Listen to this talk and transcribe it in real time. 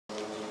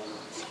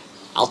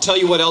I'll tell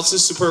you what else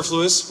is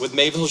superfluous with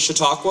Mayville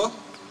Chautauqua: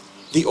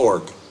 the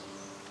org.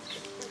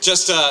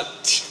 Just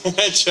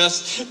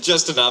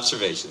just an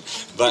observation,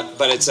 but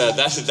it's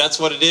that's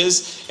what it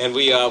is, and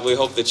we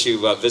hope that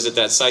you visit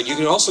that site. You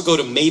can also go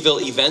to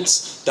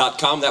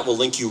MayvilleEvents.com. That will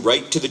link you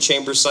right to the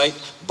chamber site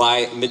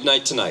by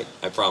midnight tonight.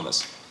 I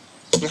promise.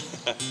 What did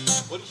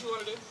you want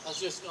to do? I was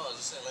just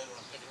saying later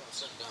on, pick it up,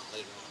 set it down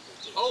later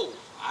on. Oh,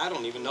 I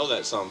don't even know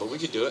that song, but we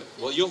could do it.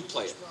 Well, you'll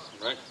play it,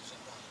 right?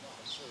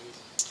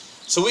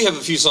 So we have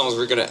a few songs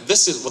we're gonna.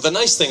 This is well. The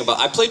nice thing about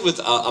I played with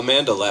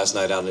Amanda last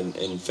night out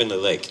in Findlay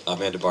Lake.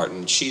 Amanda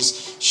Barton. She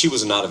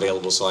was not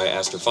available, so I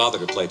asked her father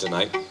to play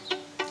tonight.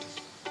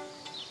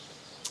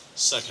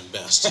 Second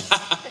best.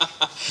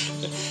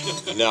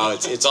 No,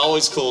 it's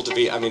always cool to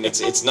be. I mean,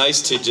 it's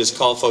nice to just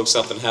call folks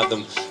up and have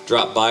them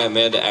drop by.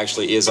 Amanda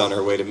actually is on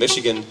her way to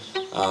Michigan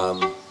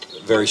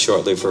very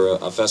shortly for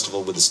a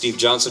festival with the Steve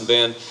Johnson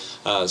Band.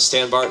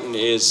 Stan Barton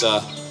is.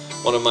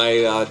 One of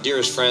my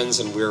dearest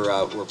friends, and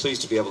we're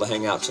pleased to be able to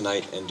hang out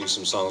tonight and do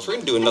some songs. We're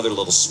going to do another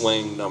little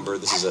swing number.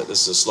 This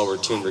is a slower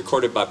tune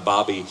recorded by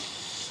Bobby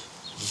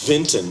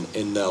Vinton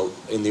in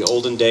the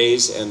olden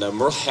days, and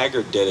Merle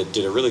Haggard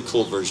did a really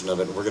cool version of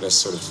it. And we're going to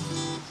sort of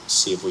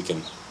see if we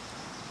can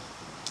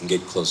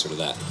get closer to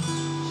that.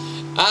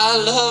 I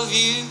love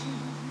you.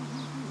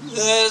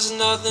 There's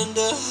nothing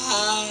to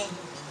hide.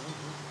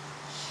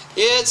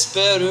 It's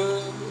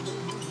better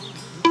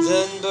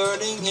than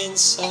burning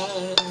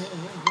inside.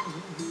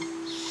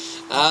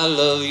 I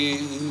love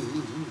you.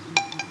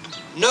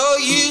 No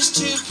use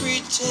to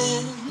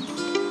pretend.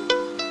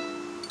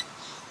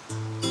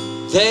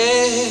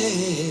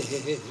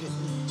 There,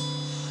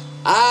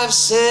 I've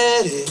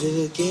said it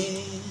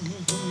again.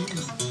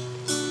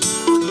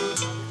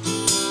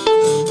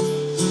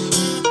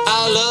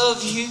 I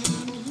love you.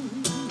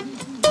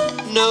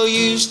 No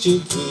use to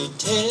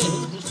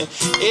pretend.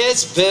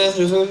 It's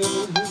better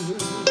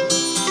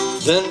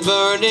than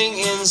burning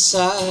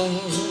inside.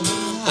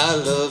 I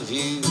love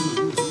you.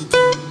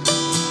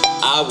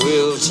 I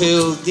will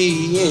till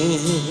the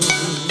end.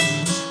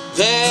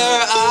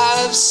 There,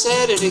 I've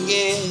said it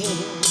again.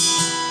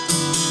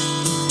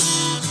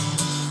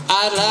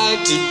 I'd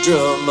like to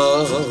drum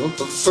up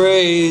a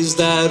phrase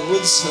that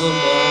would sum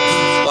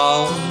up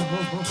all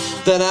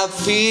that I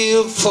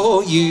feel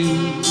for you.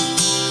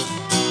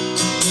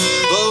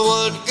 But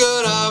what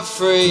good are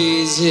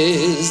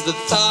phrases, the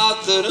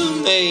thought that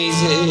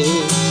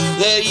amazes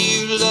that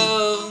you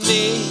love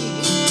me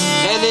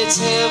and it's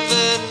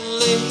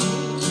heavenly.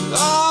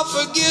 Oh,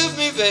 forgive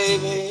me,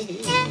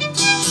 baby,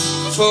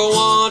 for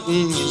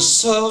wanting you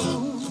so.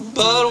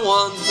 But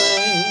one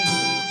thing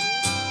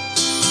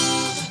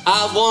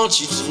I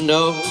want you to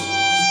know,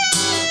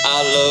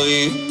 I love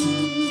you.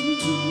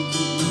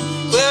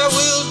 There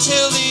will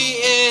till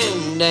the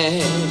end,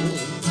 and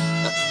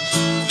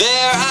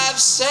there I've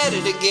said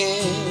it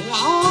again.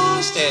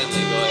 Oh,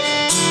 Stanley, go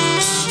ahead.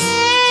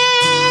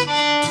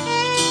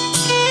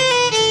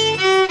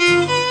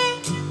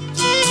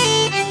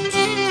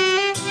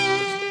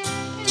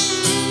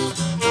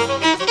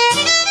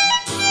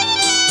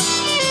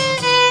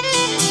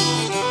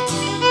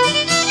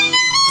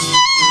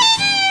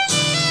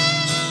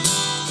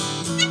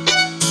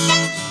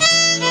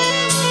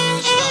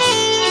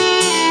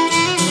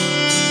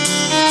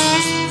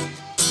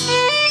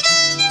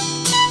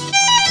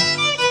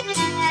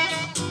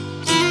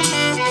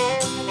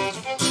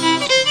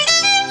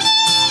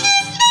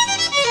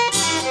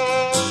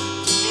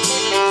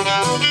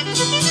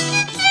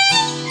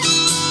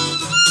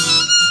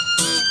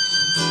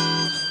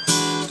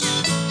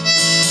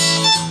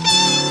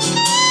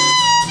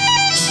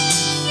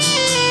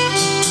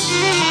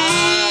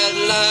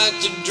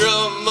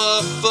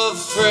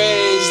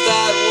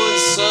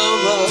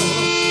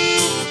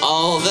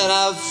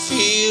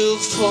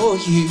 For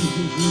you.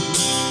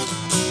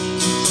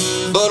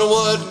 But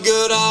what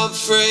good are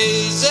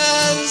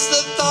phrases,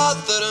 the thought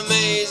that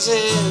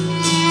amazing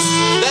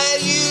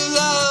that you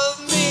love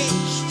me,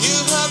 you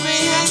love me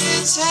and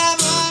it's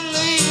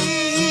heavenly.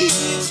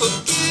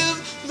 Forgive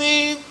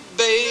me,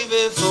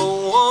 baby, for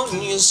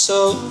wanting you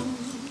so.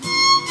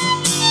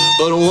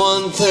 But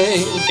one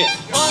thing,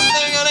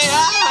 honey,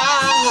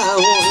 I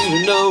want you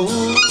to know,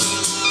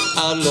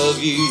 I love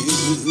you,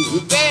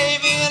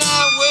 baby, and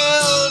I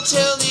will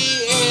till the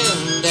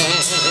end,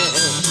 and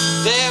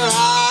there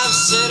I've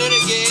said it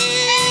again.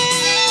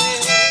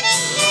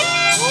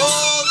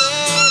 Oh,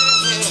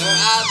 there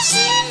I've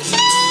said it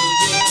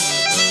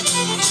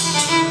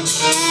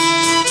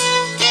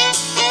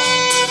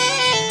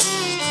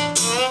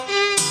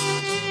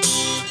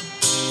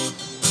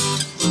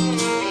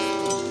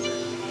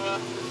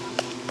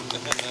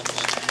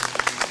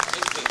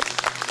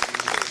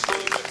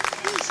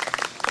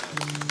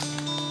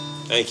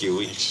Thank you.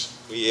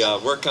 We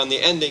work on the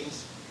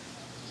endings.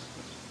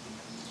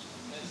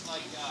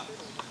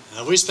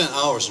 We spent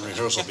hours in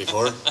rehearsal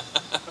before.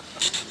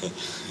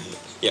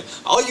 Yeah,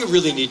 all you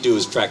really need to do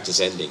is practice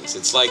endings.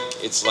 It's like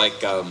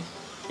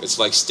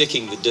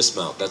sticking the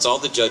dismount. That's all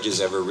the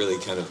judges ever really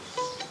kind of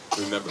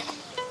remember.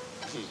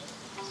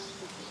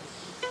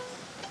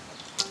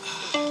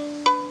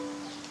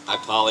 Hi,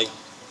 Polly.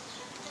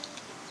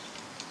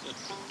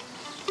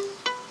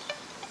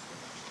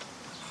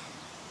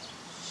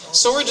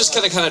 So we're just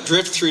gonna kind of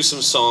drift through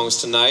some songs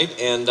tonight,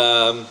 and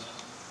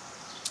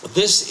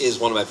this is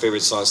one of my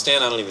favorite songs.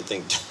 Stan, I don't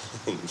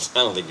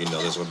think you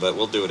know this one, but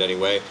we'll do it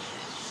anyway.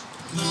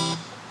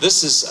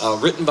 This is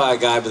written by a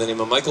guy by the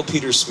name of Michael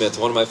Peter Smith,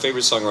 one of my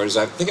favorite songwriters.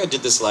 I think I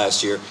did this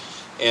last year,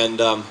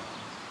 and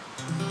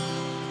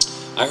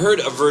I heard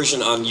a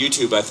version on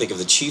YouTube, I think, of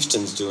the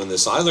Chieftains doing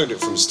this. I learned it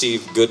from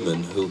Steve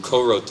Goodman, who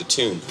co-wrote the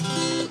tune.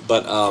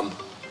 But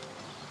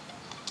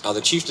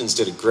the Chieftains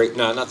did a great,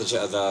 no, not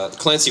the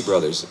Clancy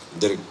Brothers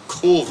did a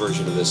cool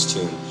version of this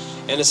tune.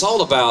 And it's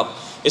all about,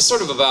 it's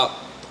sort of about,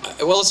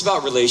 well, it's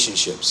about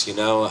relationships, you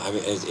know? I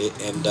mean,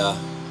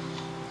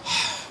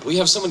 we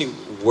have so many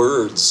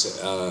words,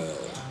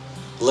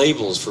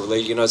 labels for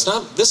relate. You know, it's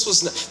not. This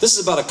is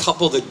about a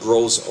couple that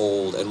grows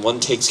old and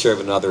one takes care of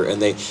another,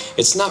 and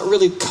it's not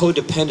really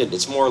codependent.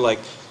 It's more like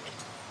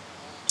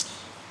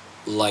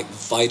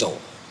vital.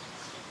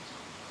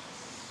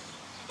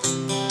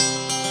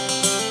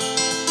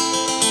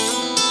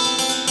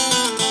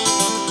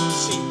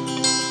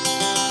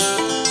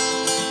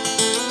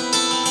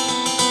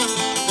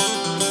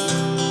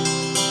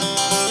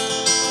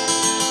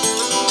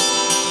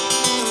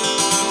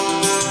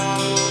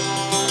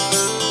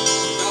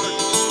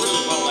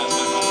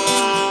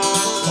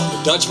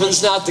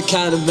 Dutchman's not the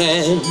kind of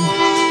man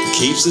who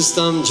keeps his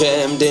thumb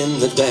jammed in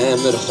the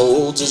dam that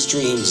holds his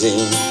dreams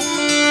in.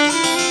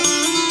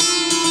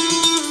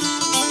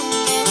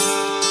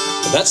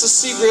 But that's a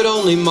secret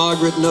only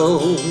Margaret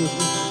knows.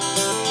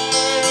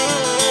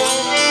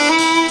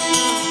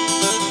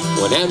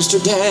 When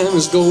Amsterdam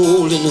is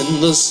golden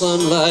in the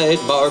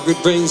sunlight,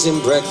 Margaret brings him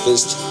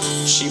breakfast,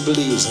 she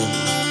believes him.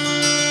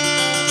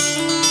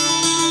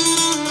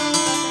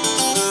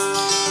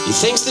 He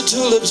thinks the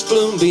tulips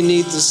bloom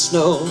beneath the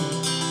snow.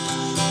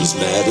 He's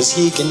mad as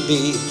he can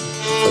be,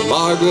 but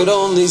Margaret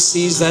only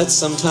sees that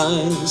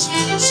sometimes.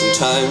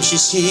 Sometimes she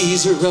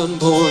sees her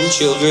unborn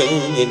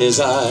children in his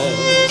eyes.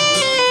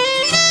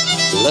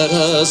 Let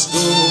us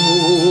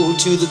go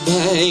to the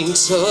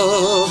banks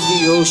of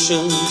the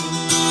ocean,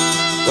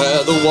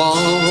 where the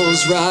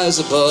walls rise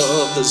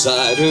above the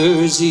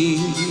Zuider Zee.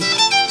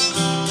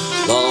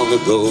 Long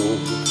ago,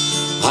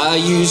 I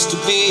used to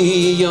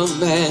be a young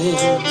man,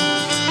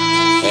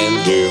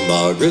 and dear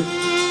Margaret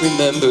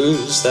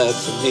remembers that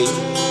for me.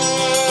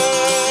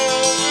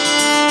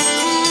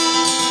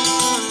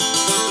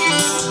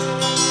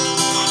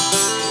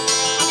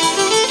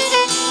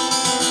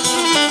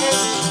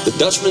 The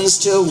Dutchman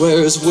still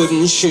wears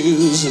wooden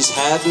shoes. His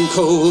hat and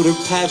coat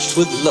are patched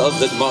with love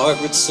that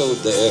Margaret sewed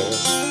there.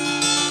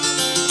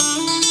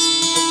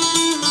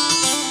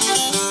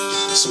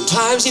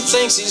 Sometimes he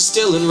thinks he's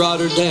still in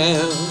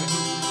Rotterdam,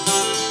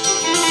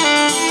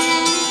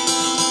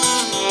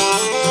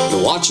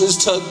 and watches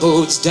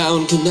tugboats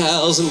down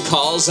canals and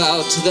calls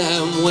out to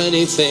them when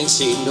he thinks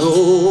he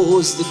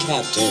knows the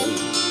captain.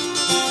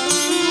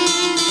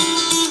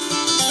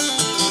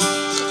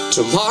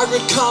 Till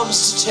Margaret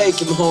comes to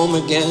take him home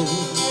again,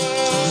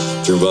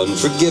 through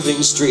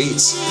unforgiving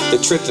streets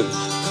that trip him,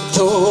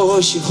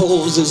 though she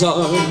holds his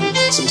arm.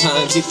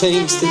 Sometimes he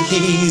thinks that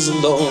he's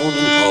alone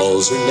and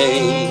calls her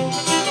name.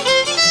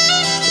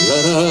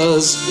 Let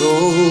us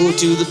go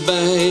to the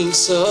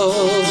banks of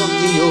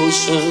the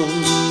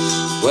ocean,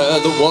 where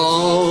the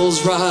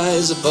walls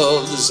rise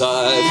above the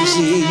Zuider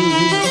Zee.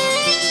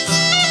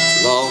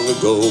 Long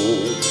ago,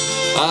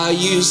 I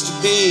used to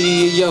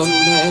be a young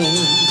man,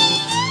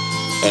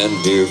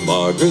 and dear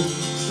Margaret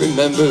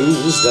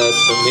remembers that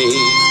for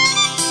me.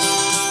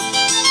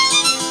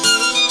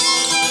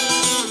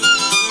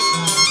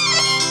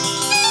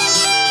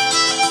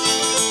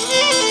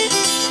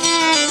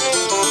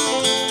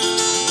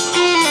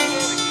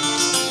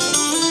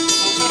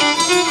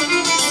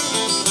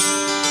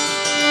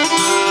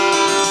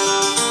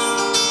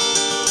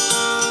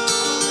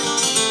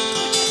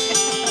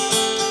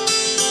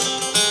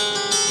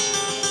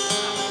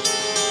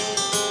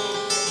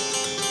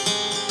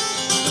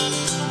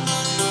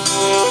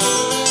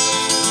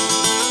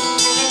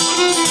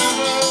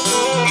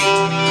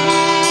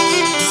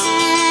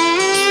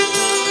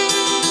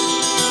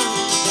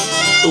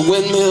 The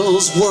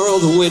windmills whirl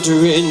the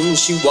winter in.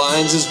 She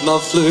winds his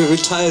muffler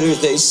tighter.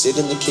 They sit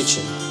in the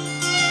kitchen.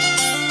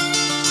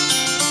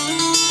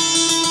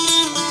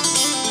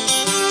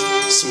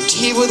 Some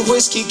tea with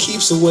whiskey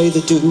keeps away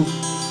the dew.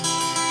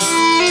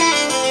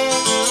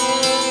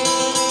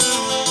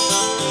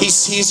 He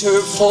sees her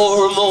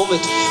for a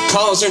moment,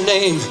 calls her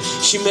name.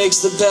 She makes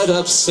the bed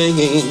up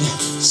singing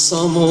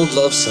some old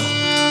love song,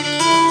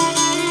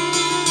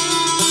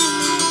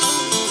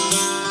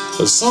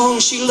 a song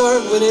she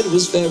learned when it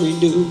was very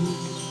new.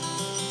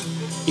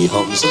 He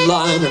hums a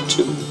line or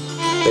two.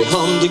 They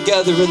hum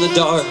together in the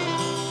dark.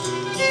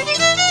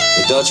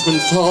 The Dutchman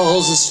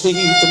falls asleep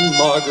and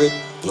Margaret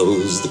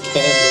blows the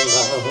candle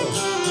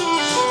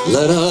out.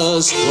 Let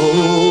us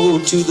go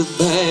to the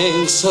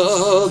banks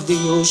of the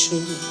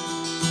ocean,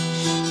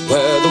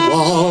 where the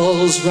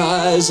walls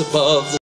rise above the